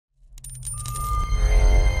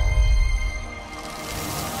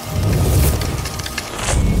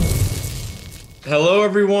Hello,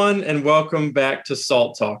 everyone, and welcome back to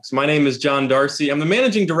SALT Talks. My name is John Darcy. I'm the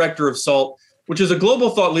managing director of SALT, which is a global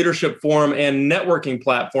thought leadership forum and networking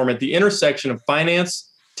platform at the intersection of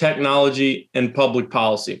finance, technology, and public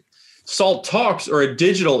policy. SALT Talks are a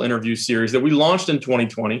digital interview series that we launched in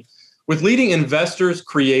 2020 with leading investors,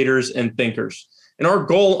 creators, and thinkers. And our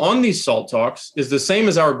goal on these SALT Talks is the same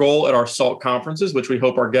as our goal at our SALT conferences, which we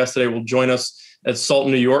hope our guest today will join us at SALT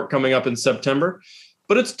New York coming up in September.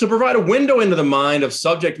 But it's to provide a window into the mind of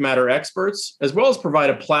subject matter experts, as well as provide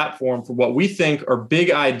a platform for what we think are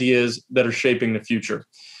big ideas that are shaping the future.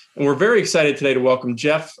 And we're very excited today to welcome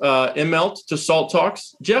Jeff Immelt to SALT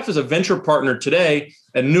Talks. Jeff is a venture partner today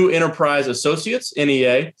at New Enterprise Associates,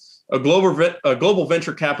 NEA, a global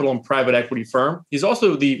venture capital and private equity firm. He's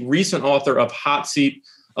also the recent author of Hot Seat,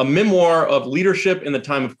 a memoir of leadership in the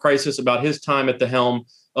time of crisis about his time at the helm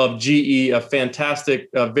of GE, a fantastic,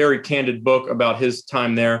 very candid book about his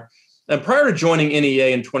time there. And prior to joining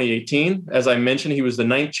NEA in 2018, as I mentioned, he was the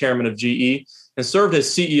 9th chairman of GE and served as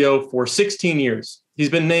CEO for 16 years. He's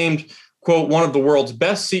been named, quote, one of the world's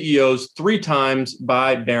best CEOs 3 times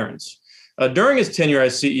by Barron's. During his tenure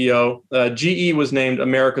as CEO, GE was named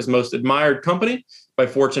America's most admired company by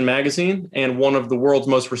Fortune magazine and one of the world's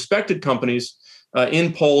most respected companies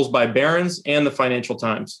in polls by Barron's and the Financial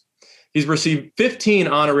Times. He's received 15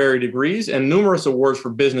 honorary degrees and numerous awards for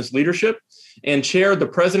business leadership and chaired the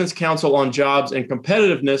President's Council on Jobs and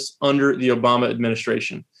Competitiveness under the Obama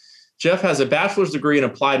administration. Jeff has a bachelor's degree in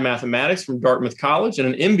applied mathematics from Dartmouth College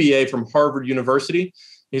and an MBA from Harvard University.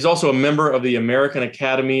 He's also a member of the American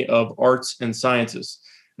Academy of Arts and Sciences.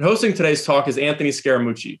 And hosting today's talk is Anthony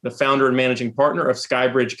Scaramucci, the founder and managing partner of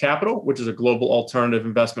Skybridge Capital, which is a global alternative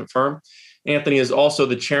investment firm. Anthony is also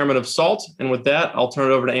the chairman of SALT. And with that, I'll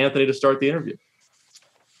turn it over to Anthony to start the interview.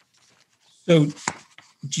 So,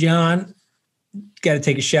 John, got to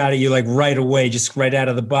take a shot at you like right away, just right out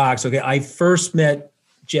of the box. Okay, I first met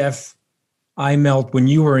Jeff Immelt when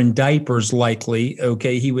you were in diapers, likely.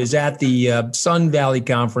 Okay, he was at the Sun Valley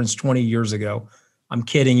Conference 20 years ago. I'm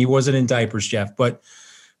kidding. He wasn't in diapers, Jeff. But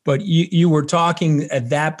you were talking at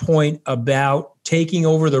that point about taking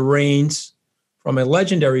over the reins from a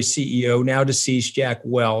legendary CEO, now deceased Jack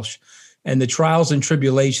Welch, and the trials and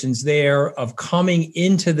tribulations there of coming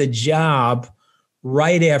into the job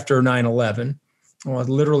right after 9/11,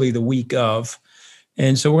 literally the week of.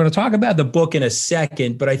 And so we're going to talk about the book in a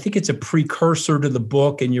second, but I think it's a precursor to the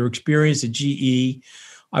book and your experience at GE.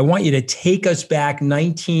 I want you to take us back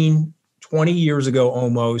 19, 20 years ago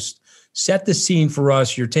almost, set the scene for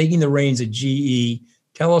us. You're taking the reins at GE.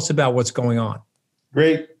 Tell us about what's going on.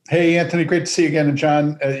 Great. Hey, Anthony, great to see you again. And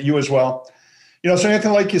John, you as well. So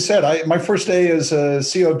Anthony, like you said, my first day as a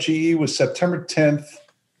CEO of GE was September 10th,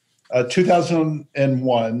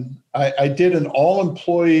 2001. I did an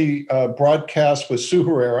all-employee broadcast with Sue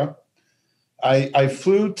Herrera. I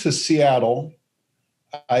flew to Seattle.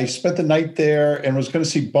 I spent the night there and was going to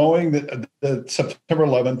see Boeing the September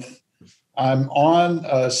 11th. I'm on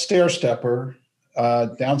a stair stepper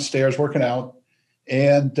downstairs working out,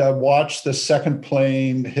 and watched the second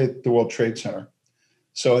plane hit the World Trade Center.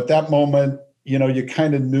 So at that moment, you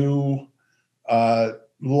kind of knew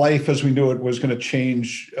life as we knew it was going to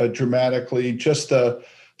change dramatically. Just the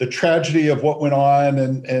tragedy of what went on,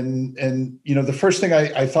 and the first thing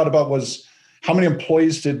I thought about was how many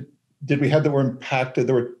employees did we have that were impacted?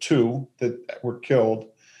 There were 2 that were killed,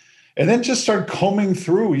 and then just started combing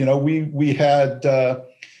through. We had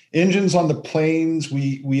engines on the planes.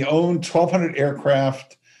 We owned 1,200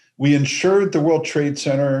 aircraft. We insured the World Trade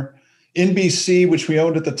Center. NBC, which we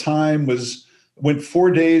owned at the time, went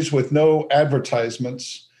 4 days with no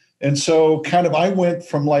advertisements. And so I went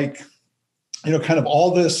from kind of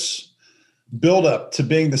all this buildup to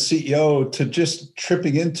being the CEO to just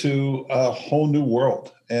tripping into a whole new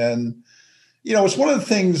world. And, it's one of the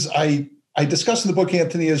things I discuss in the book,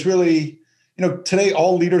 Anthony, is really, today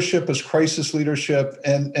all leadership is crisis leadership.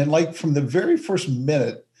 And from the very first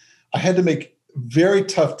minute, I had to make very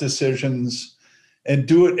tough decisions and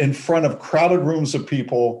do it in front of crowded rooms of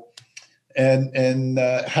people, and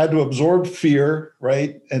had to absorb fear,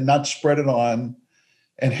 right, and not spread it on,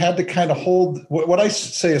 and had to kind of hold what I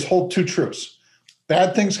say is hold 2 truths.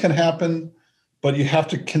 Bad things can happen, but you have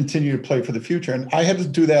to continue to play for the future. And I had to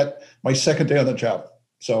do that my second day on the job.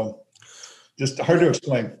 So just hard to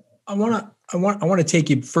explain. I want to take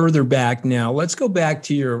you further back now. Let's go back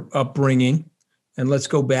to your upbringing, and let's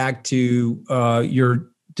go back to your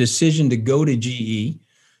decision to go to GE.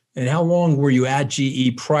 And how long were you at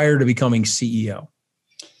GE prior to becoming CEO?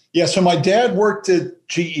 Yeah, so my dad worked at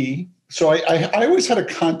GE. So I always had a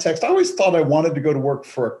context. I always thought I wanted to go to work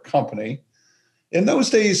for a company. In those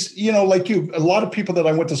days, like you, a lot of people that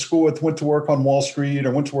I went to school with went to work on Wall Street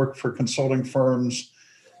or went to work for consulting firms.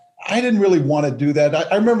 I didn't really want to do that.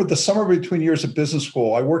 I remember the summer between years of business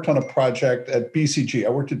school, I worked on a project at BCG. I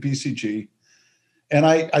worked at BCG. And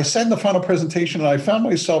I sat in the final presentation and I found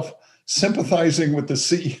myself sympathizing with the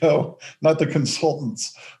CEO, not the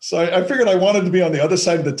consultants. So I figured I wanted to be on the other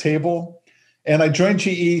side of the table. And I joined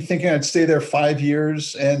GE thinking I'd stay there 5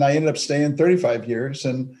 years. And I ended up staying 35 years.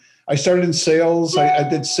 And I started in sales. I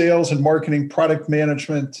did sales and marketing, product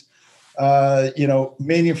management,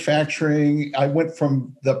 manufacturing. I went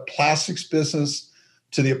from the plastics business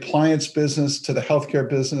to the appliance business to the healthcare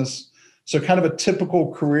business. So kind of a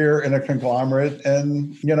typical career in a conglomerate.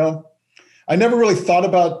 And, I never really thought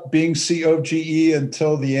about being CEO of GE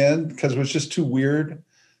until the end because it was just too weird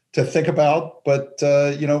to think about. But,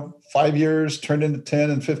 5 years turned into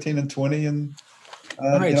 10 and 15 and 20. And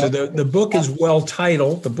all right. So the book is well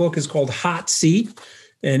titled. The book is called Hot Seat.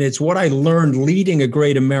 And it's what I learned leading a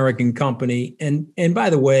great American company. And by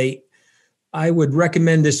the way, I would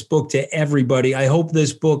recommend this book to everybody. I hope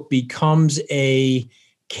this book becomes a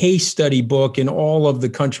case study book in all of the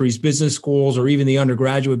country's business schools or even the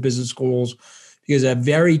undergraduate business schools, because a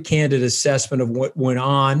very candid assessment of what went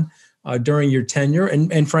on during your tenure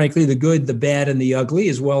and frankly, the good, the bad, and the ugly,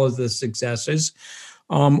 as well as the successes.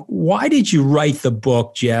 Why did you write the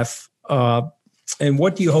book, Jeff? And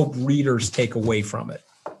what do you hope readers take away from it?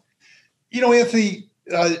 Anthony,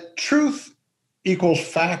 truth equals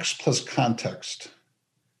facts plus context.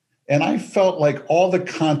 And I felt like all the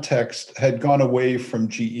context had gone away from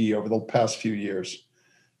GE over the past few years.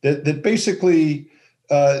 That basically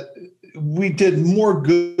we did more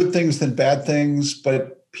good things than bad things,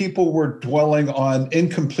 but people were dwelling on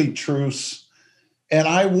incomplete truths. And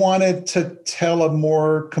I wanted to tell a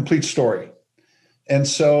more complete story. And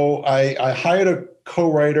so I hired a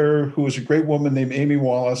co-writer who was a great woman named Amy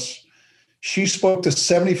Wallace. She spoke to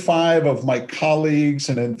 75 of my colleagues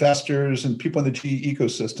and investors and people in the GE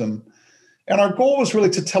ecosystem. And our goal was really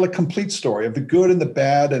to tell a complete story of the good and the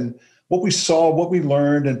bad and what we saw, what we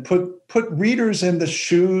learned, and put readers in the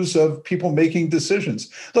shoes of people making decisions.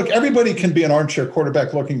 Look, everybody can be an armchair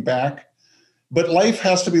quarterback looking back, but life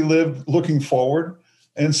has to be lived looking forward.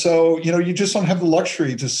 And so, you just don't have the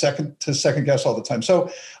luxury to second guess all the time.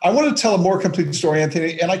 So I wanted to tell a more complete story,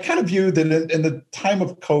 Anthony. And I kind of view that in the time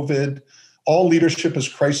of COVID, all leadership is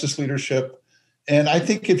crisis leadership. And I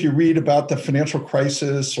think if you read about the financial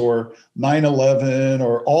crisis or 9/11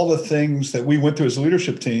 or all the things that we went through as a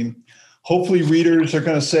leadership team, hopefully readers are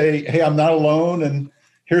going to say, hey, I'm not alone. And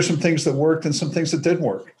here's some things that worked and some things that didn't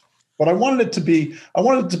work. But I wanted it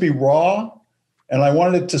to be raw. And I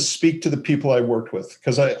wanted it to speak to the people I worked with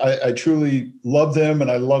because I truly love them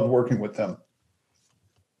and I love working with them.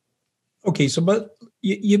 Okay, but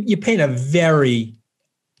you paint a very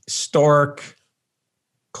stark,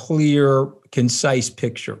 clear, concise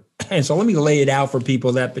picture. And so let me lay it out for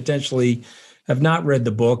people that potentially have not read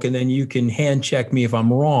the book, and then you can hand check me if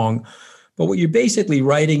I'm wrong. But what you're basically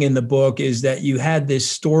writing in the book is that you had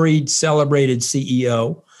this storied, celebrated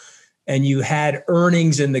CEO, and you had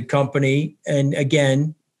earnings in the company. And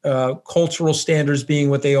again, cultural standards being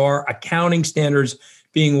what they are, accounting standards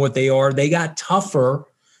being what they are, they got tougher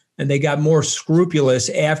and they got more scrupulous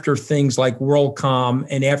after things like WorldCom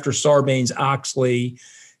and after Sarbanes-Oxley.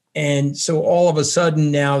 And so all of a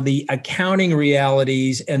sudden now the accounting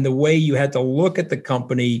realities and the way you had to look at the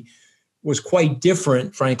company was quite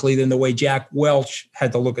different, frankly, than the way Jack Welch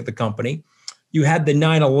had to look at the company. You had the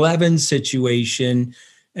 9/11 situation,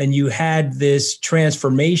 and you had this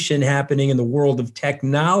transformation happening in the world of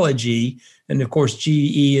technology. And of course,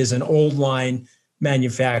 GE is an old line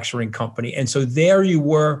manufacturing company. And so there you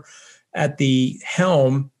were at the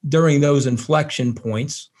helm during those inflection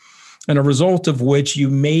points, and a result of which you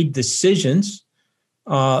made decisions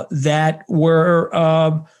that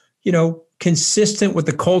were, consistent with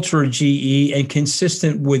the culture of GE and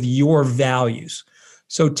consistent with your values.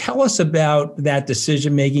 So tell us about that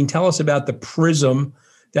decision-making. Tell us about the prism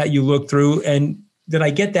that you looked through. And did I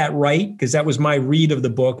get that right? Because that was my read of the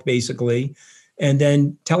book, basically. And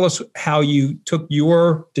then tell us how you took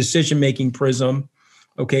your decision-making prism,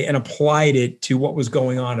 and applied it to what was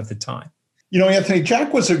going on at the time. Anthony,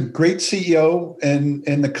 Jack was a great CEO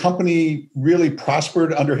and the company really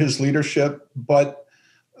prospered under his leadership, but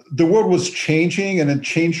the world was changing and it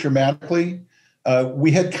changed dramatically.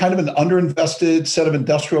 We had kind of an underinvested set of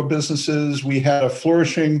industrial businesses. We had a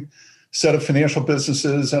flourishing set of financial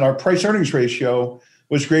businesses, and our price earnings ratio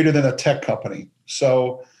was greater than a tech company.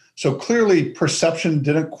 So clearly perception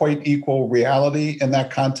didn't quite equal reality in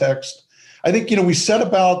that context. I think, we set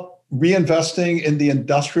about reinvesting in the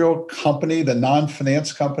industrial company, the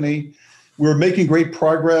non-finance company. We were making great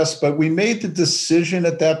progress, but we made the decision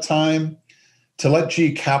at that time to let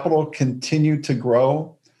GE Capital continue to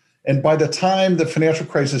grow. And by the time the financial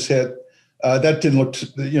crisis hit, that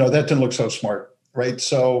didn't look so smart, right?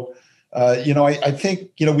 So, I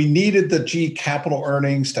think, we needed the GE Capital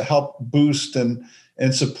earnings to help boost and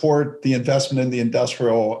support the investment in the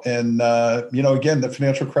industrial. And, again, the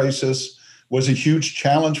financial crisis was a huge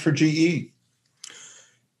challenge for GE.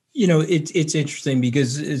 It's interesting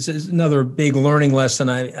because it's another big learning lesson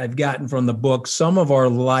I've gotten from the book. Some of our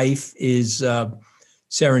life is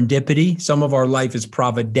serendipity. Some of our life is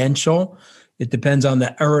providential. It depends on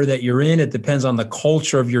the era that you're in. It depends on the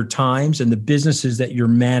culture of your times and the businesses that you're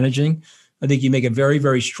managing. I think you make a very,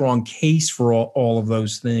 very strong case for all of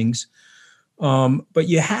those things. But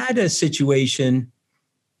you had a situation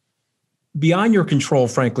beyond your control,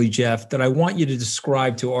 frankly, Jeff, that I want you to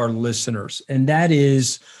describe to our listeners. And that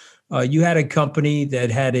is, you had a company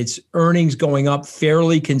that had its earnings going up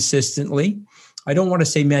fairly consistently. I don't want to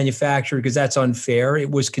say manufacturer because that's unfair. It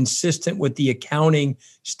was consistent with the accounting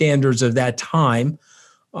standards of that time.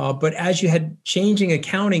 But as you had changing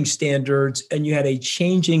accounting standards and you had a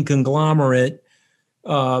changing conglomerate,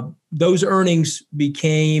 those earnings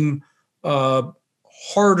became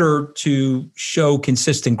harder to show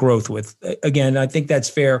consistent growth with. Again, I think that's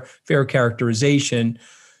fair characterization.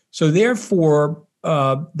 So therefore,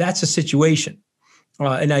 that's a situation.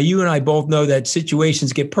 And now you and I both know that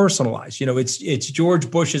situations get personalized. It's George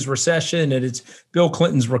Bush's recession and it's Bill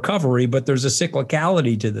Clinton's recovery, but there's a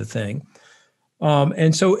cyclicality to the thing.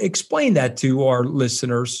 And so explain that to our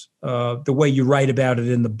listeners, the way you write about it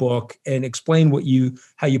in the book, and explain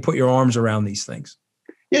how you put your arms around these things.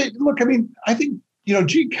 Yeah, look, I think,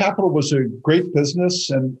 GE Capital was a great business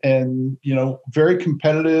and very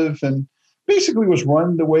competitive and basically was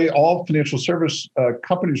run the way all financial service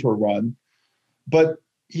companies were run. But,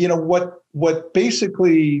 what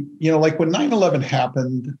basically, like when 9/11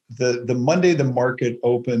 happened, the Monday the market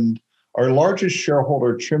opened, our largest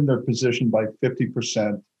shareholder trimmed their position by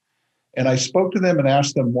 50%. And I spoke to them and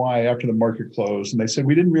asked them why after the market closed. And they said,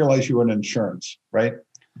 we didn't realize you were in insurance, right?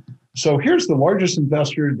 So here's the largest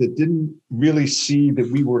investor that didn't really see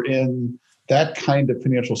that we were in that kind of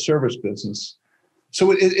financial service business.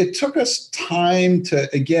 So it took us time to,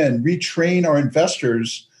 again, retrain our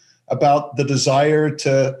investors about the desire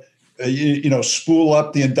to, spool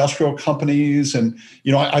up the industrial companies. And,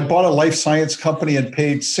 I bought a life science company and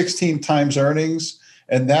paid 16 times earnings.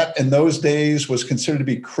 And that in those days was considered to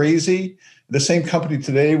be crazy. The same company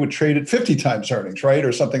today would trade at 50 times earnings, right?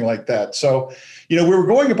 Or something like that. So, we were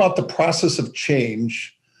going about the process of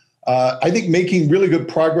change. I think making really good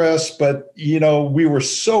progress, but, we were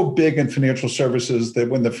so big in financial services that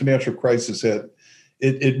when the financial crisis hit,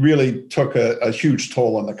 it really took a huge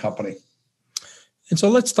toll on the company. And so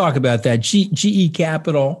let's talk about that. GE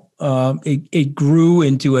Capital, it grew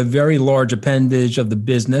into a very large appendage of the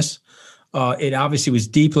business. It obviously was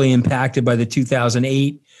deeply impacted by the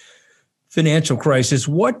 2008 financial crisis.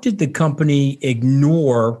 What did the company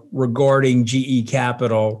ignore regarding GE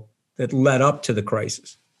Capital that led up to the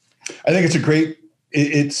crisis? I think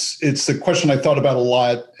it's the question I thought about a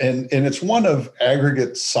lot, and it's one of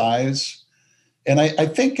aggregate size. And I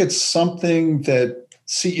think it's something that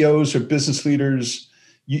CEOs or business leaders,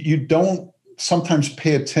 you don't sometimes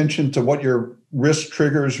pay attention to what your risk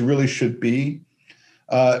triggers really should be.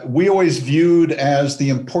 We always viewed as the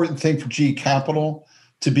important thing for GE Capital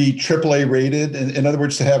to be AAA rated. In other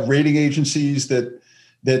words, to have rating agencies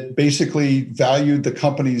that basically valued the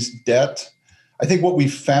company's debt. I think what we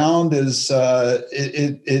found is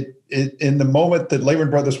in the moment that Lehman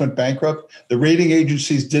Brothers went bankrupt, the rating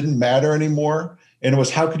agencies didn't matter anymore. And it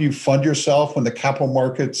was, how could you fund yourself when the capital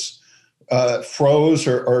markets froze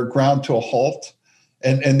or ground to a halt?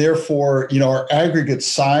 And therefore, our aggregate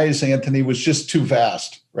size, Anthony, was just too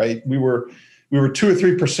vast, right? We were 2 or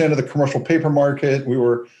 3% of the commercial paper market. We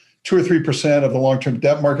were 2 or 3% of the long-term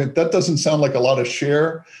debt market. That doesn't sound like a lot of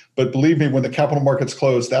share, but believe me, when the capital markets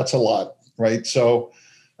closed, that's a lot, right? So,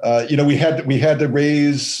 we had to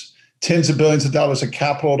raise tens of billions of dollars of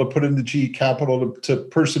capital to put into GE Capital to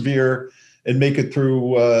persevere and make it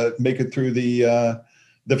through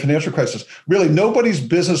the financial crisis. Really, nobody's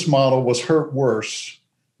business model was hurt worse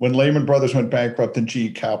when Lehman Brothers went bankrupt than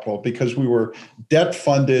GE Capital, because we were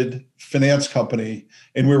debt-funded finance company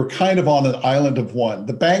and we were kind of on an island of one.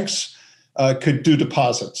 The banks could do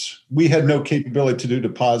deposits. We had no capability to do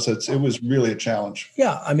deposits. It was really a challenge.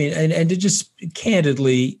 Yeah, and to just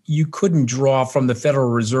candidly, you couldn't draw from the Federal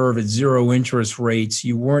Reserve at zero interest rates.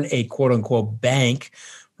 You weren't a quote unquote bank,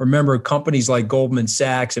 Remember, companies like Goldman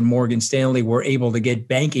Sachs and Morgan Stanley were able to get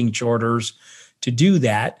banking charters to do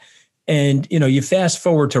that. And, you fast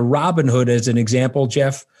forward to Robinhood as an example,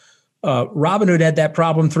 Jeff. Robinhood had that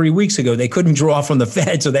problem 3 weeks ago. They couldn't draw from the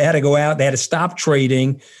Fed, so they had to go out. They had to stop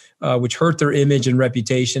trading, which hurt their image and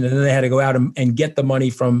reputation. And then they had to go out and get the money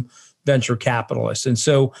from venture capitalists. And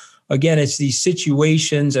so, again, it's these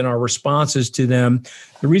situations and our responses to them.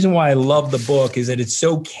 The reason why I love the book is that it's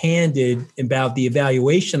so candid about the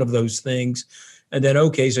evaluation of those things. And then,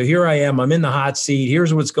 okay, so here I am. I'm in the hot seat.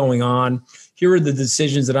 Here's what's going on. Here are the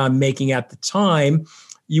decisions that I'm making at the time.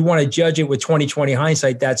 You want to judge it with 20/20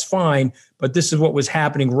 hindsight, that's fine. But this is what was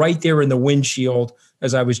happening right there in the windshield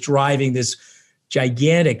as I was driving this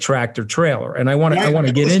gigantic tractor trailer. And I want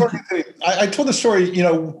to get into. I told the story.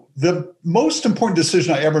 The most important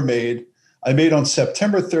decision I ever made, I made on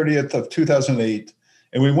September 30th of 2008.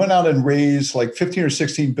 And we went out and raised like $15 or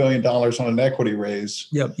 $16 billion on an equity raise.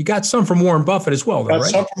 Yep. You got some from Warren Buffett as well, though,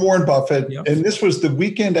 right? Some from Warren Buffett. Yep. And this was the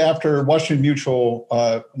weekend after Washington Mutual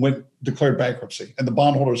declared bankruptcy and the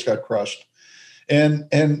bondholders got crushed.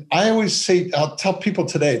 And I always say, I'll tell people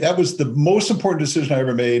today, that was the most important decision I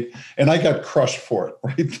ever made. And I got crushed for it,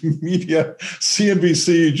 right? The media,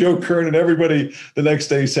 CNBC, Joe Kernan, everybody the next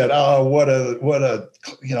day said, oh, what a,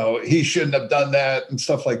 he shouldn't have done that and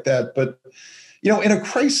stuff like that. But in a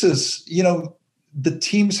crisis, the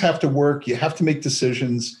teams have to work, you have to make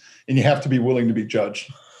decisions, and you have to be willing to be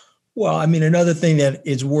judged. Well, I mean, another thing that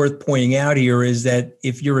is worth pointing out here is that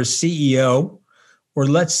if you're a CEO, or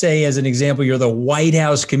let's say, as an example, you're the White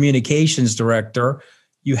House communications director,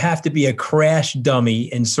 you have to be a crash dummy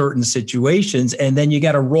in certain situations, and then you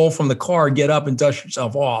got to roll from the car, get up and dust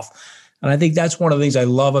yourself off. And I think that's one of the things I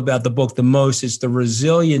love about the book the most is the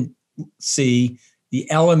resiliency, the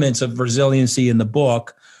elements of resiliency in the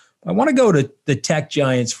book. I want to go to the tech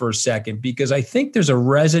giants for a second, because I think there's a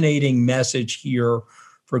resonating message here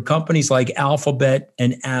for companies like Alphabet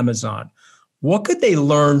and Amazon. What could they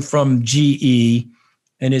learn from GE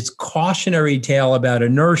and its cautionary tale about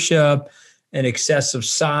inertia and excessive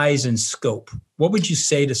size and scope? What would you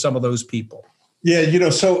say to some of those people? Yeah,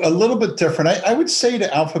 so a little bit different. I would say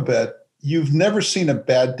to Alphabet, you've never seen a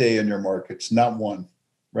bad day in your markets, not one,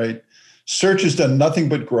 right? Search has done nothing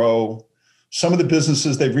but grow. Some of the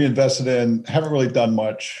businesses they've reinvested in haven't really done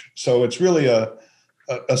much. So it's really a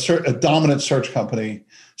dominant search company.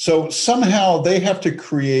 So somehow they have to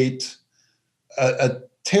create a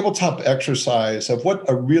tabletop exercise of what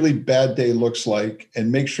a really bad day looks like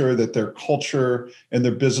and make sure that their culture and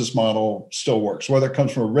their business model still works, whether it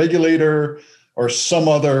comes from a regulator or some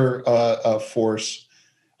other force.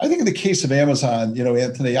 I think in the case of Amazon,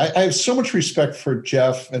 Anthony, I have so much respect for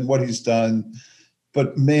Jeff and what he's done.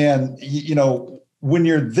 But man, when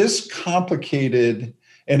you're this complicated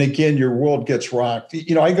and again, your world gets rocked,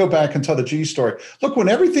 I go back and tell the G story. Look, when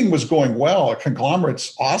everything was going well, a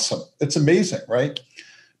conglomerate's awesome. It's amazing, right?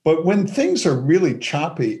 But when things are really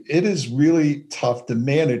choppy, it is really tough to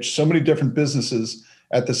manage so many different businesses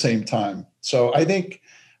at the same time. So I think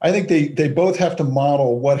they both have to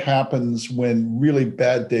model what happens when really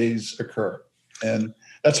bad days occur. And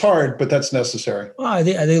that's hard, but that's necessary. Well, I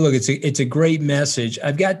think look, it's a great message.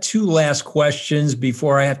 I've got two last questions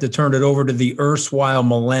before I have to turn it over to the erstwhile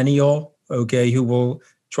millennial, okay, who will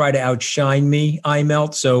try to outshine me,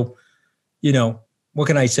 iMelt. So, what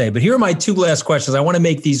can I say? But here are my two last questions. I want to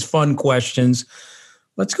make these fun questions.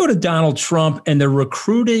 Let's go to Donald Trump and the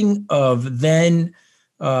recruiting of then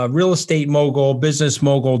real estate mogul, business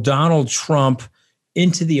mogul, Donald Trump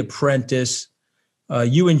into The Apprentice.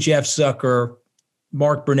 You and Jeff Zucker,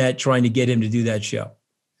 Mark Burnett trying to get him to do that show.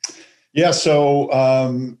 Yeah. So,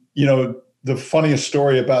 the funniest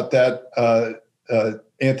story about that,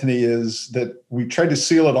 Anthony, is that we tried to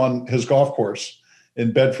seal it on his golf course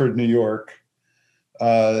in Bedford, New York.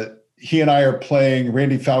 He and I are playing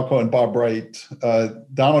Randy Falco and Bob Wright.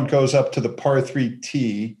 Donald goes up to the par 3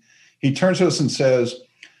 tee. He turns to us and says,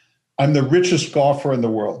 "I'm the richest golfer in the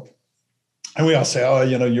world." And we all say, "Oh,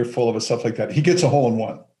 you're full of it," stuff like that. He gets a hole in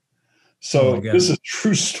one. So this is a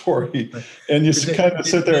true story. And you kind of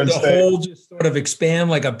sit there and say, the hole just sort of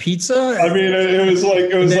expand like a pizza? I mean, it was like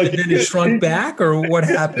then it shrunk back, or what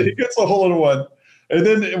happened? He gets a hole in one. And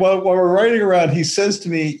then while we're riding around, he says to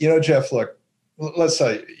me, "Jeff, look, let's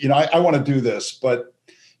say, I want to do this, but,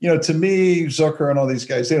 to me, Zucker and all these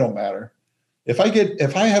guys, they don't matter. If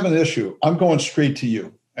I have an issue, I'm going straight to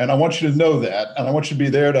you. And I want you to know that. And I want you to be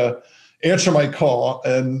there to answer my call."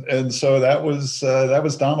 And so that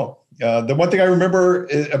was Donald. The one thing I remember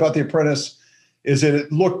about The Apprentice is that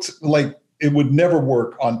it looked like it would never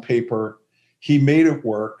work on paper. He made it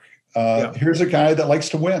work. Here's a guy that likes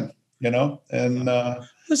to win, and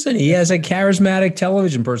Listen, he has a charismatic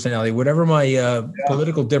television personality. Whatever my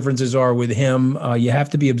political differences are with him, you have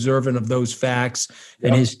to be observant of those facts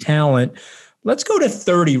and his talent. Let's go to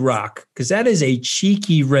 30 Rock, because that is a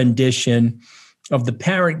cheeky rendition of the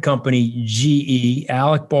parent company, GE.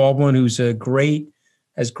 Alec Baldwin, who's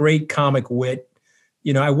has great comic wit.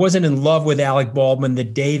 You know, I wasn't in love with Alec Baldwin the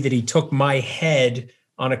day that he took my head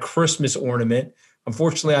on a Christmas ornament.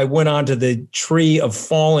 Unfortunately, I went onto the tree of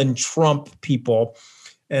fallen Trump people,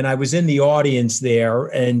 and I was in the audience there,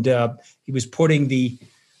 and he was putting the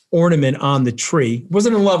ornament on the tree.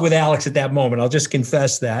 Wasn't in love with Alex at that moment. I'll just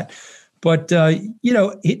confess that. But,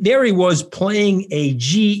 there he was playing a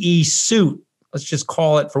GE suit. Let's just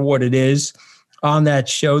call it for what it is on that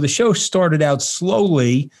show. The show started out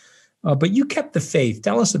slowly, but you kept the faith.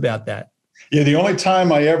 Tell us about that. Yeah, the only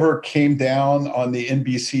time I ever came down on the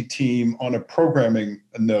NBC team on a programming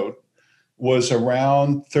note was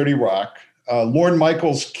around 30 Rock. Lorne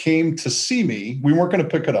Michaels came to see me. We weren't going to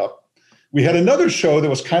pick it up. We had another show that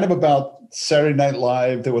was kind of about Saturday Night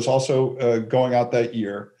Live that was also going out that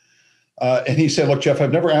year. And he said, look, Jeff,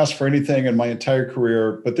 I've never asked for anything in my entire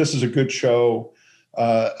career, but this is a good show.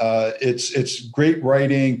 It's great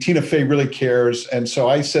writing. Tina Fey really cares. And so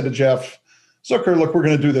I said to Jeff Zucker, look, we're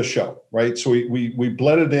going to do this show, right? So we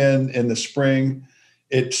bled it in the spring.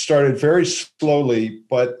 It started very slowly,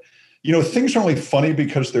 but, things are only funny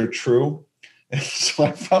because they're true. And so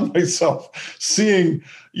I found myself seeing,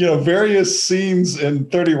 various scenes in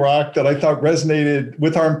 30 Rock that I thought resonated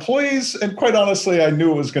with our employees. And quite honestly, I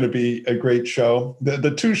knew it was going to be a great show.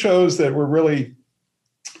 The two shows that were really,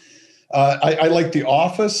 I liked The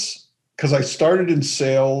Office because I started in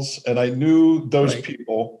sales and I knew those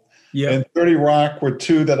people. Yeah. And 30 Rock were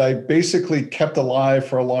two that I basically kept alive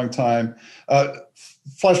for a long time.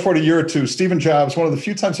 Flash forward a year or two, Stephen Jobs, one of the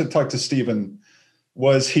few times I talked to Stephen,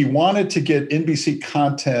 was he wanted to get NBC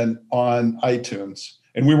content on iTunes,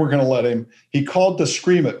 and we were going to let him. He called to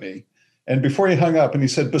scream at me. And before he hung up, and he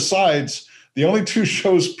said, besides, the only two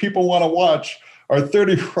shows people want to watch are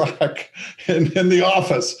 30 Rock and The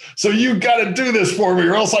Office. So you got to do this for me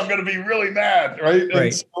or else I'm going to be really mad, right?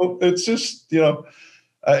 And so it's just,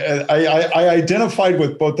 I identified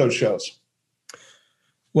with both those shows.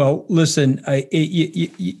 Well, listen,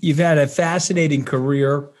 you've had a fascinating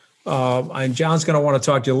career. And John's going to want to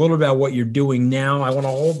talk to you a little about what you're doing now. I want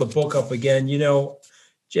to hold the book up again.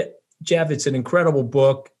 Jeff, it's an incredible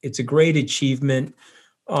book. It's a great achievement.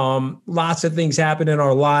 Lots of things happen in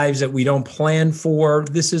our lives that we don't plan for.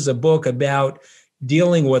 This is a book about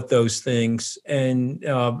dealing with those things. And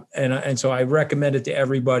so I recommend it to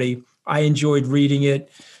everybody. I enjoyed reading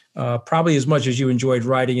it, probably as much as you enjoyed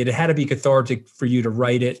writing it. It had to be cathartic for you to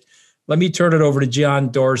write it. Let me turn it over to John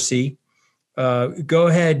Dorsey. Go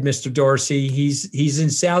ahead, Mr. Dorsey. He's in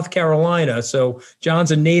South Carolina. So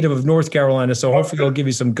John's a native of North Carolina. So hopefully they'll give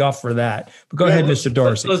you some guff for that. But go ahead, Mr.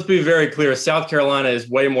 Dorsey. Let's be very clear. South Carolina is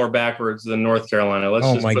way more backwards than North Carolina.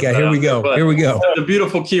 Oh my God. Here we go. The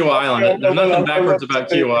beautiful Kiowa Island. There's nothing backwards about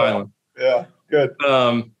Kiowa Island. Yeah, good.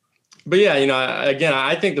 But yeah,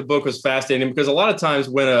 I think the book was fascinating because a lot of times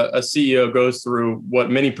when a CEO goes through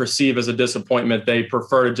what many perceive as a disappointment, they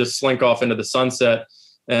prefer to just slink off into the sunset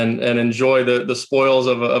and enjoy the spoils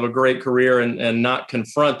of a great career and not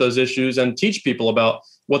confront those issues and teach people about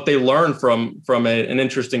what they learned from an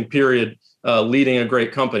interesting period leading a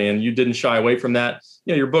great company. And you didn't shy away from that.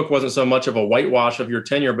 Your book wasn't so much of a whitewash of your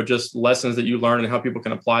tenure, but just lessons that you learned and how people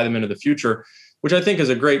can apply them into the future, which I think is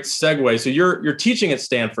a great segue. So you're teaching at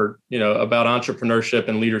Stanford, about entrepreneurship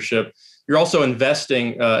and leadership. You're also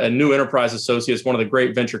investing at New Enterprise Associates, one of the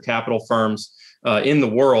great venture capital firms in the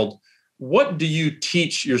world. What do you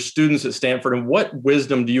teach your students at Stanford, and what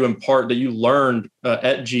wisdom do you impart that you learned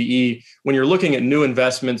at GE when you're looking at new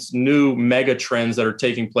investments, new mega trends that are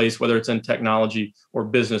taking place, whether it's in technology or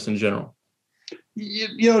business in general?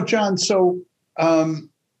 John, so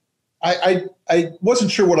I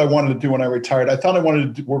wasn't sure what I wanted to do when I retired. I thought I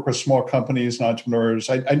wanted to work with small companies and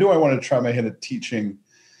entrepreneurs. I knew I wanted to try my hand at teaching.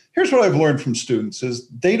 Here's what I've learned from students is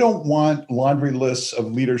they don't want laundry lists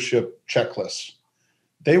of leadership checklists.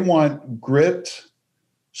 They want grit,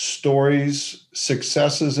 stories,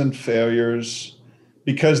 successes and failures,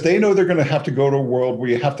 because they know they're going to have to go to a world where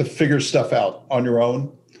you have to figure stuff out on your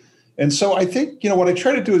own. And so I think, what I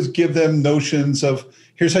try to do is give them notions of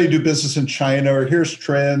here's how you do business in China, or here's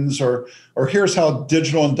trends, or here's how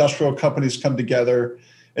digital industrial companies come together.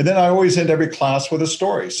 And then I always end every class with a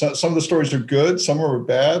story. So some of the stories are good, some are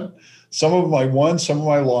bad. Some of them I won, some of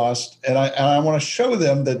them I lost. And I want to show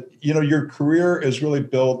them that, your career is really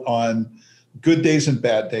built on good days and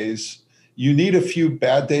bad days. You need a few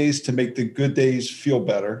bad days to make the good days feel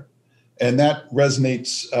better. and that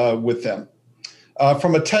resonates with them.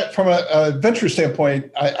 From a venture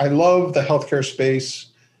standpoint, I love the healthcare space.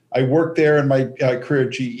 I worked there in my career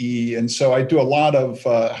at GE, and so I do a lot of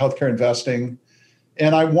healthcare investing.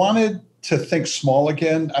 And I wanted to think small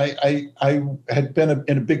again. I had been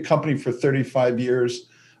in a big company for 35 years.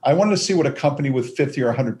 I wanted to see what a company with 50 or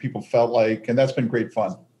 100 people felt like, and that's been great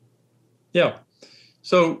fun. Yeah.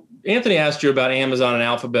 So Anthony asked you about Amazon and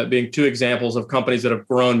Alphabet being two examples of companies that have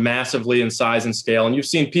grown massively in size and scale. And you've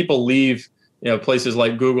seen people leave, places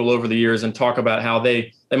like Google over the years and talk about how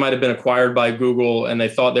they might have been acquired by Google and they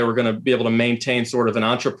thought they were going to be able to maintain sort of an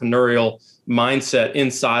entrepreneurial mindset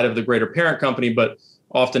inside of the greater parent company. But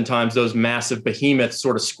oftentimes those massive behemoths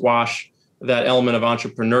sort of squash that element of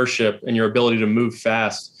entrepreneurship and your ability to move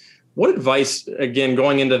fast. What advice, again,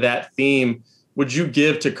 going into that theme, would you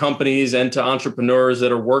give to companies and to entrepreneurs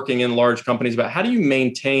that are working in large companies about how do you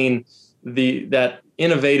maintain that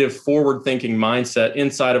innovative, forward-thinking mindset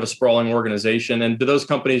inside of a sprawling organization? And do those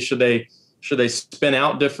companies, should they spin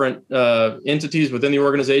out different entities within the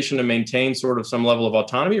organization to maintain sort of some level of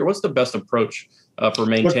autonomy, or what's the best approach for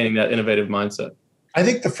maintaining that innovative mindset? I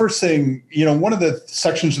think the first thing, one of the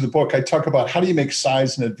sections of the book, I talk about how do you make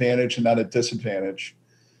size an advantage and not a disadvantage.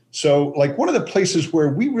 So like one of the places where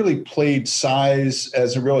we really played size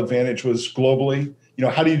as a real advantage was globally.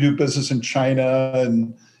 How do you do business in China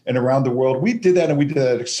and around the world? We did that, and we did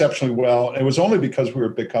that exceptionally well. It was only because we were a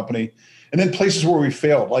big company. And then places where we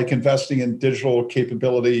failed, like investing in digital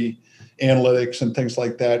capability, analytics, and things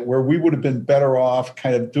like that, where we would have been better off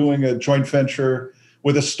kind of doing a joint venture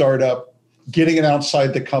with a startup, getting it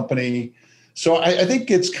outside the company. So I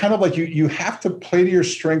think it's kind of like you have to play to your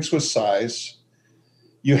strengths with size.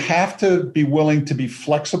 You have to be willing to be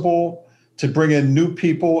flexible, to bring in new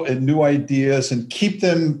people and new ideas and keep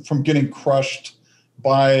them from getting crushed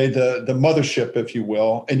by the mothership, if you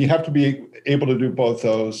will. And you have to be able to do both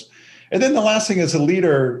those. And then the last thing, as a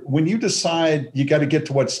leader, when you decide you got to get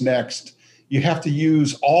to what's next, you have to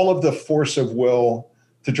use all of the force of will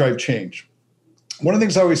to drive change. One of the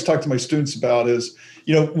things I always talk to my students about is,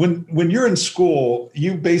 when you're in school,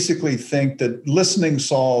 you basically think that listening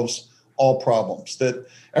solves all problems, that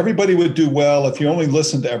everybody would do well if you only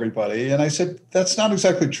listened to everybody. And I said, that's not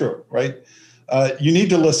exactly true, right? You need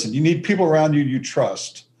to listen. You need people around you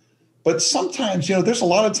trust. But sometimes, there's a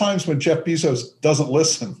lot of times when Jeff Bezos doesn't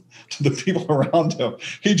listen to the people around him.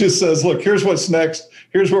 He just says, look, here's what's next.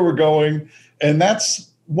 Here's where we're going. And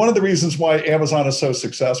that's one of the reasons why Amazon is so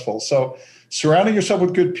successful. So surrounding yourself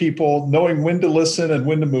with good people, knowing when to listen and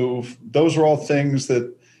when to move, those are all things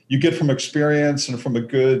that you get from experience and from a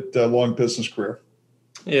good long business career.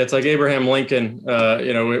 Yeah, it's like Abraham Lincoln,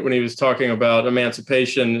 when he was talking about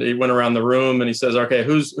emancipation, he went around the room and he says, okay,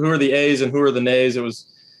 who are the A's and who are the nays? It was,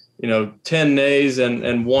 10 nays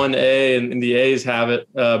and 1 A, and the A's have it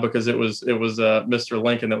because it was Mr.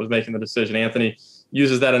 Lincoln that was making the decision. Anthony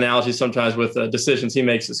uses that analogy sometimes with decisions he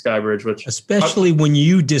makes at Skybridge, which especially when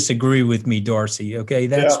you disagree with me, Darcy. Okay,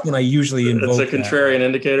 that's when I usually invoke. It's a contrarian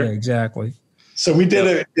indicator. Yeah, exactly. So we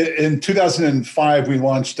did in 2005, we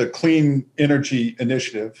launched a clean energy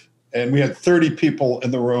initiative, and we had 30 people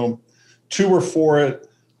in the room. 2 were for it,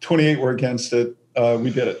 28 were against it.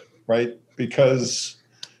 We did it, right? Because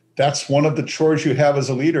that's one of the chores you have as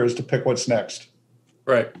a leader, is to pick what's next.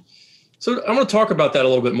 Right. So I want to talk about that a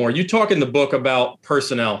little bit more. You talk in the book about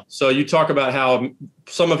personnel. So you talk about how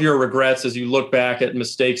some of your regrets as you look back at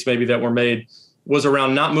mistakes maybe that were made was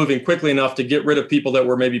around not moving quickly enough to get rid of people that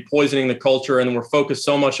were maybe poisoning the culture and were focused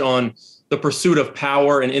so much on the pursuit of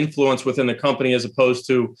power and influence within the company as opposed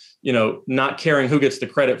to, not caring who gets the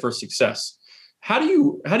credit for success. How do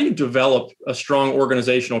you develop a strong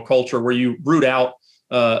organizational culture where you root out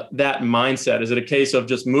that mindset? Is it a case of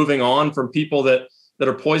just moving on from people that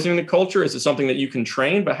are poisoning the culture? Is it something that you can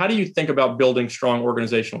train? But how do you think about building strong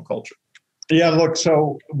organizational culture? Yeah, look,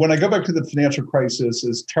 so when I go back to the financial crisis,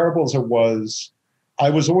 as terrible as it was, I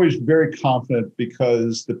was always very confident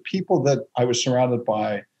because the people that I was surrounded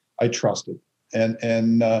by, I trusted.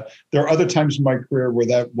 And there are other times in my career where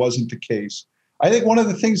that wasn't the case. I think one of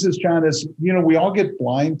the things is, John, is, we all get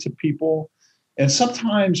blind to people. And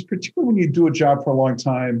sometimes, particularly when you do a job for a long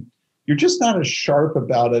time, you're just not as sharp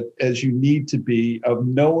about it as you need to be, of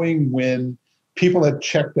knowing when people have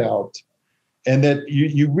checked out, and that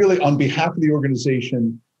you really, on behalf of the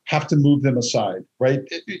organization, have to move them aside, right?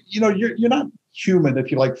 You're not human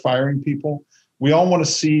if you like firing people. We all want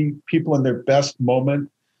to see people in their best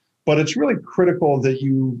moment, but it's really critical that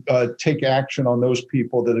you take action on those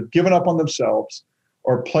people that have given up on themselves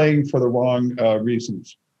or playing for the wrong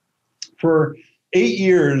reasons. For 8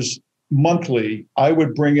 years, monthly, I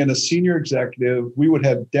would bring in a senior executive. We would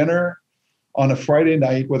have dinner on a Friday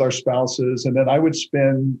night with our spouses. And then I would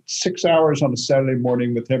spend 6 hours on a Saturday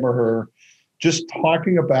morning with him or her, just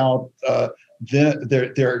talking about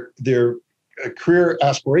their career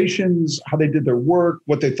aspirations, how they did their work,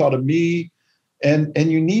 what they thought of me. And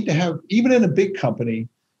you need to have, even in a big company,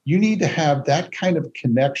 you need to have that kind of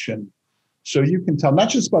connection so you can tell not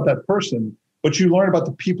just about that person, but you learn about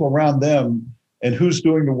the people around them and who's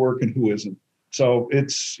doing the work and who isn't. So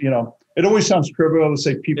it's, it always sounds trivial to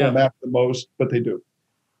say people matter the most, but they do.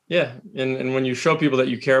 Yeah. And when you show people that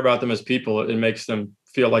you care about them as people, it makes them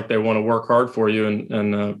feel like they want to work hard for you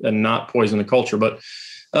and not poison the culture. But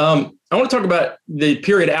I want to talk about the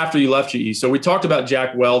period after you left GE. So we talked about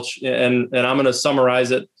Jack Welch, and I'm going to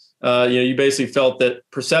summarize it. You basically felt that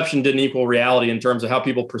perception didn't equal reality in terms of how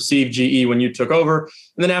people perceived GE when you took over.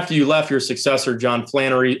 And then after you left, your successor, John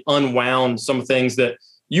Flannery, unwound some things that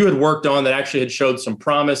you had worked on that actually had showed some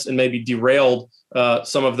promise and maybe derailed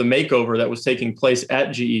some of the makeover that was taking place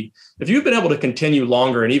at GE. If you've been able to continue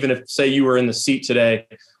longer, and even if, say, you were in the seat today,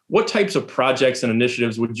 what types of projects and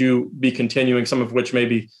initiatives would you be continuing, some of which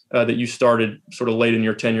maybe that you started sort of late in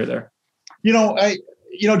your tenure there?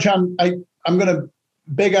 John, I'm going to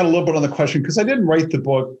beg out a little bit on the question because I didn't write the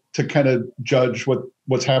book to kind of judge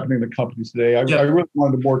what's happening in the companies today. I really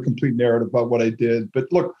wanted a more complete narrative about what I did.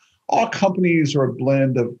 But look, all companies are a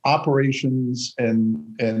blend of operations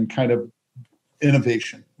and kind of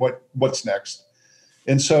innovation. What's next?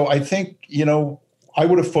 And so I think, I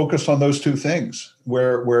would have focused on those two things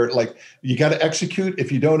where like you got to execute. If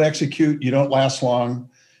you don't execute, you don't last long,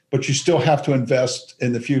 but you still have to invest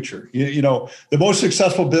in the future. The most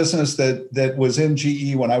successful business that was in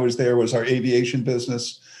GE when I was there was our aviation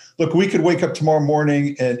business. Look, we could wake up tomorrow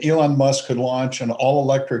morning and Elon Musk could launch an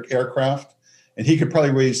all-electric aircraft, and he could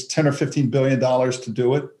probably raise $10 or $15 billion to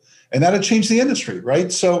do it. And that'd change the industry, right?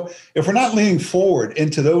 So if we're not leaning forward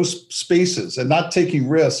into those spaces and not taking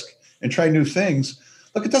risk and trying new things,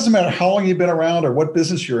 look, it doesn't matter how long you've been around or what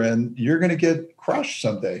business you're in, you're going to get crushed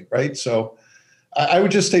someday, right? So I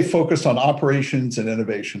would just stay focused on operations and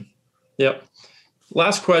innovation. Yep.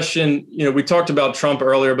 Last question. We talked about Trump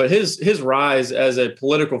earlier, but his rise as a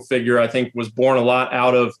political figure, I think, was born a lot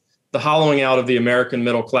out of the hollowing out of the American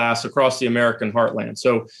middle class across the American heartland.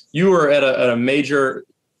 So you were at a major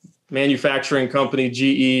manufacturing company, GE,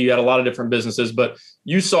 you had a lot of different businesses, but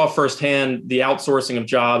you saw firsthand the outsourcing of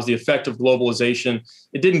jobs, the effect of globalization.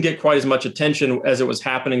 It didn't get quite as much attention as it was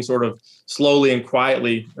happening sort of slowly and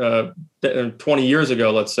quietly 20 years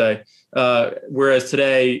ago, let's say. Whereas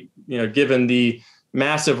today, given the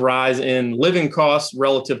massive rise in living costs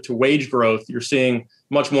relative to wage growth, you're seeing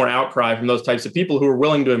much more outcry from those types of people who are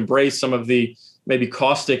willing to embrace some of the maybe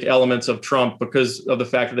caustic elements of Trump because of the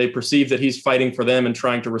fact that they perceive that he's fighting for them and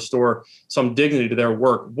trying to restore some dignity to their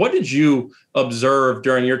work. What did you observe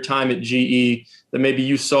during your time at GE that maybe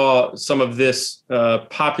you saw some of this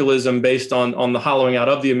populism based on the hollowing out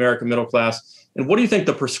of the American middle class? And what do you think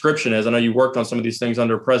the prescription is? I know you worked on some of these things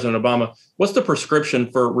under President Obama. What's the prescription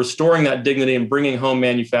for restoring that dignity and bringing home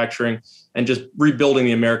manufacturing and just rebuilding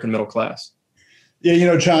the American middle class?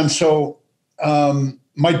 Yeah, John, so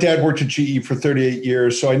my dad worked at GE for 38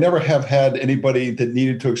 years, so I never have had anybody that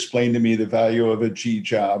needed to explain to me the value of a GE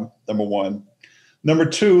job, number one. Number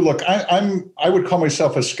two, look, I would call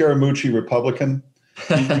myself a Scaramucci Republican.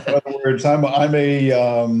 In other words, I'm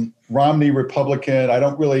a Romney Republican. I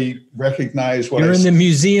don't really recognize what You're in the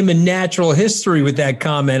Museum of Natural History with that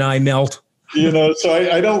comment, Melt. So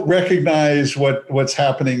I don't recognize what's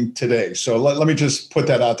happening today. So let me just put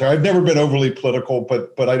that out there. I've never been overly political,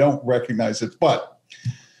 but I don't recognize it. But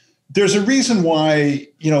there's a reason why,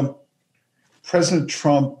 President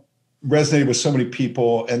Trump resonated with so many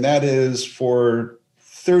people, and that is for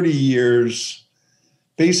 30 years,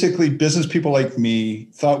 basically business people like me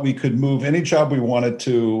thought we could move any job we wanted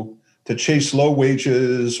to chase low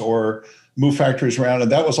wages or move factories around.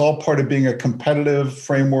 And that was all part of being a competitive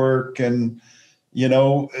framework. And,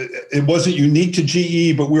 it wasn't unique to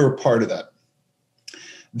GE, but we were part of that.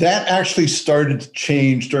 That actually started to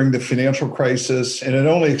change during the financial crisis, and it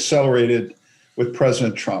only accelerated with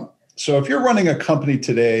President Trump. So if you're running a company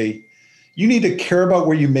today, you need to care about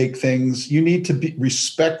where you make things. You need to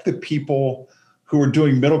respect the people who are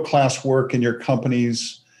doing middle-class work in your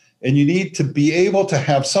companies, and you need to be able to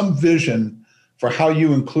have some vision for how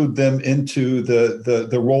you include them into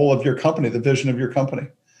the role of your company, the vision of your company.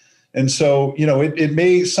 And so,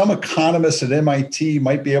 some economists at MIT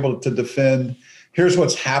might be able to defend, here's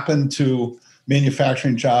what's happened to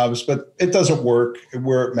manufacturing jobs, but it doesn't work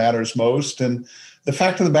where it matters most. And the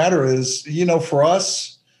fact of the matter is, for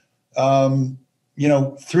us,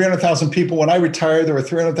 300,000 people. When I retired, there were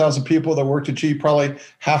 300,000 people that worked at GE, probably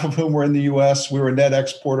half of whom were in the US. We were a net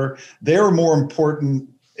exporter. They were more important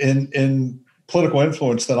in political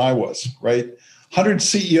influence than I was, right? 100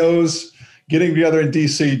 CEOs getting together in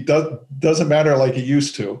DC doesn't matter like it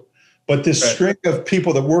used to. But this string of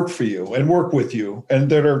people that work for you and work with you and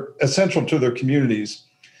that are essential to their communities,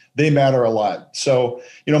 they matter a lot. So,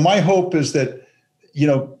 my hope is that,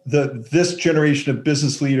 this generation of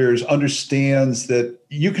business leaders understands that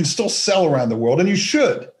you can still sell around the world, and you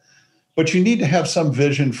should, but you need to have some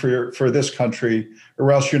vision for this country,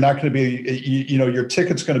 or else you're not going to be, your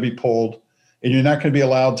ticket's going to be pulled, and you're not going to be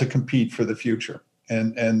allowed to compete for the future.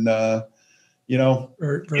 And anybody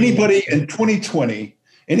in 2020.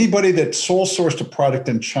 Anybody that sole sourced a product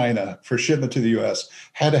in China for shipment to the U.S.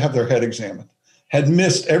 had to have their head examined, had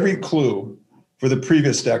missed every clue for the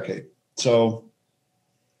previous decade. So,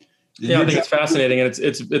 I think it's fascinating, and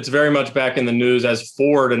it's very much back in the news as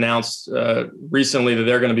Ford announced recently that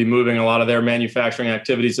they're going to be moving a lot of their manufacturing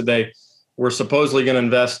activities that they were supposedly going to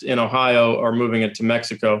invest in Ohio or moving it to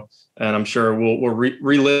Mexico. And I'm sure we'll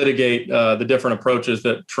relitigate the different approaches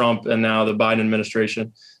that Trump and now the Biden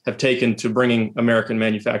administration have taken to bringing American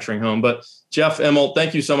manufacturing home. But Jeff Immelt,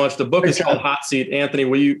 thank you so much. The book is called Hot Seat. Anthony,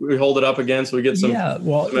 will you hold it up again so we get some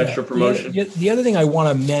extra promotion? The other thing I want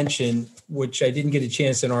to mention, which I didn't get a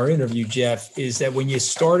chance in our interview, Jeff, is that when you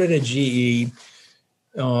started at GE,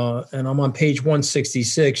 and I'm on page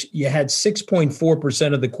 166, you had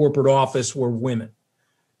 6.4% of the corporate office were women.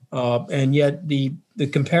 And yet the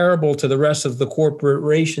comparable to the rest of the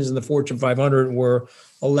corporations in the Fortune 500 were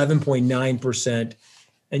 11.9%.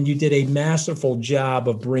 And you did a masterful job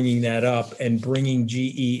of bringing that up and bringing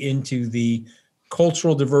GE into the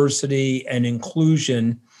cultural diversity and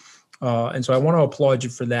inclusion. And so I want to applaud you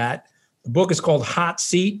for that. The book is called Hot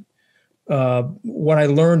Seat. What I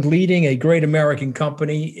learned leading a great American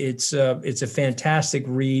company. It's a fantastic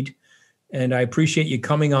read. And I appreciate you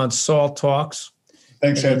coming on Salt Talks.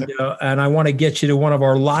 Thanks, Anthony. And I want to get you to one of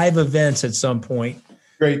our live events at some point.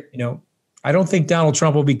 Great. I don't think Donald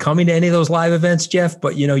Trump will be coming to any of those live events, Jeff,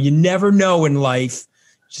 but you never know in life.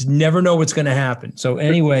 Just never know what's going to happen. So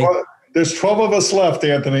anyway. There's 12 of us left,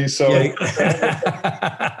 Anthony. So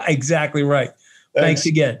exactly right. Thanks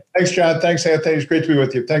again. Thanks, John. Thanks, Anthony. It's great to be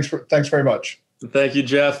with you. Thanks very much. Thank you,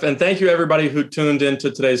 Jeff. And thank you, everybody who tuned into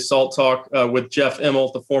today's Salt Talk with Jeff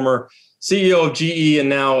Immelt, the former CEO of GE and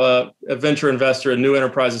now a venture investor at New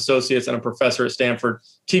Enterprise Associates and a professor at Stanford,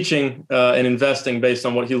 teaching and investing based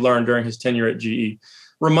on what he learned during his tenure at GE.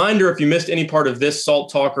 Reminder, if you missed any part of this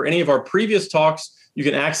Salt Talk or any of our previous talks, you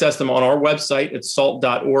can access them on our website at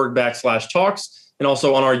salt.org/talks and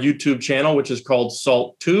also on our YouTube channel, which is called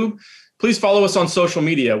SaltTube. Please follow us on social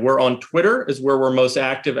media. We're on Twitter, is where we're most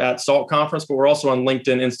active at Salt Conference, but we're also on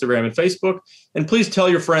LinkedIn, Instagram, and Facebook. And please tell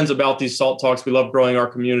your friends about these Salt Talks. We love growing our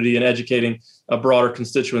community and educating a broader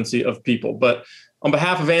constituency of people. But on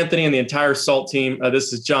behalf of Anthony and the entire Salt team,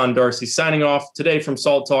 this is John Darcy signing off today from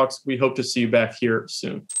Salt Talks. We hope to see you back here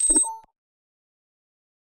soon.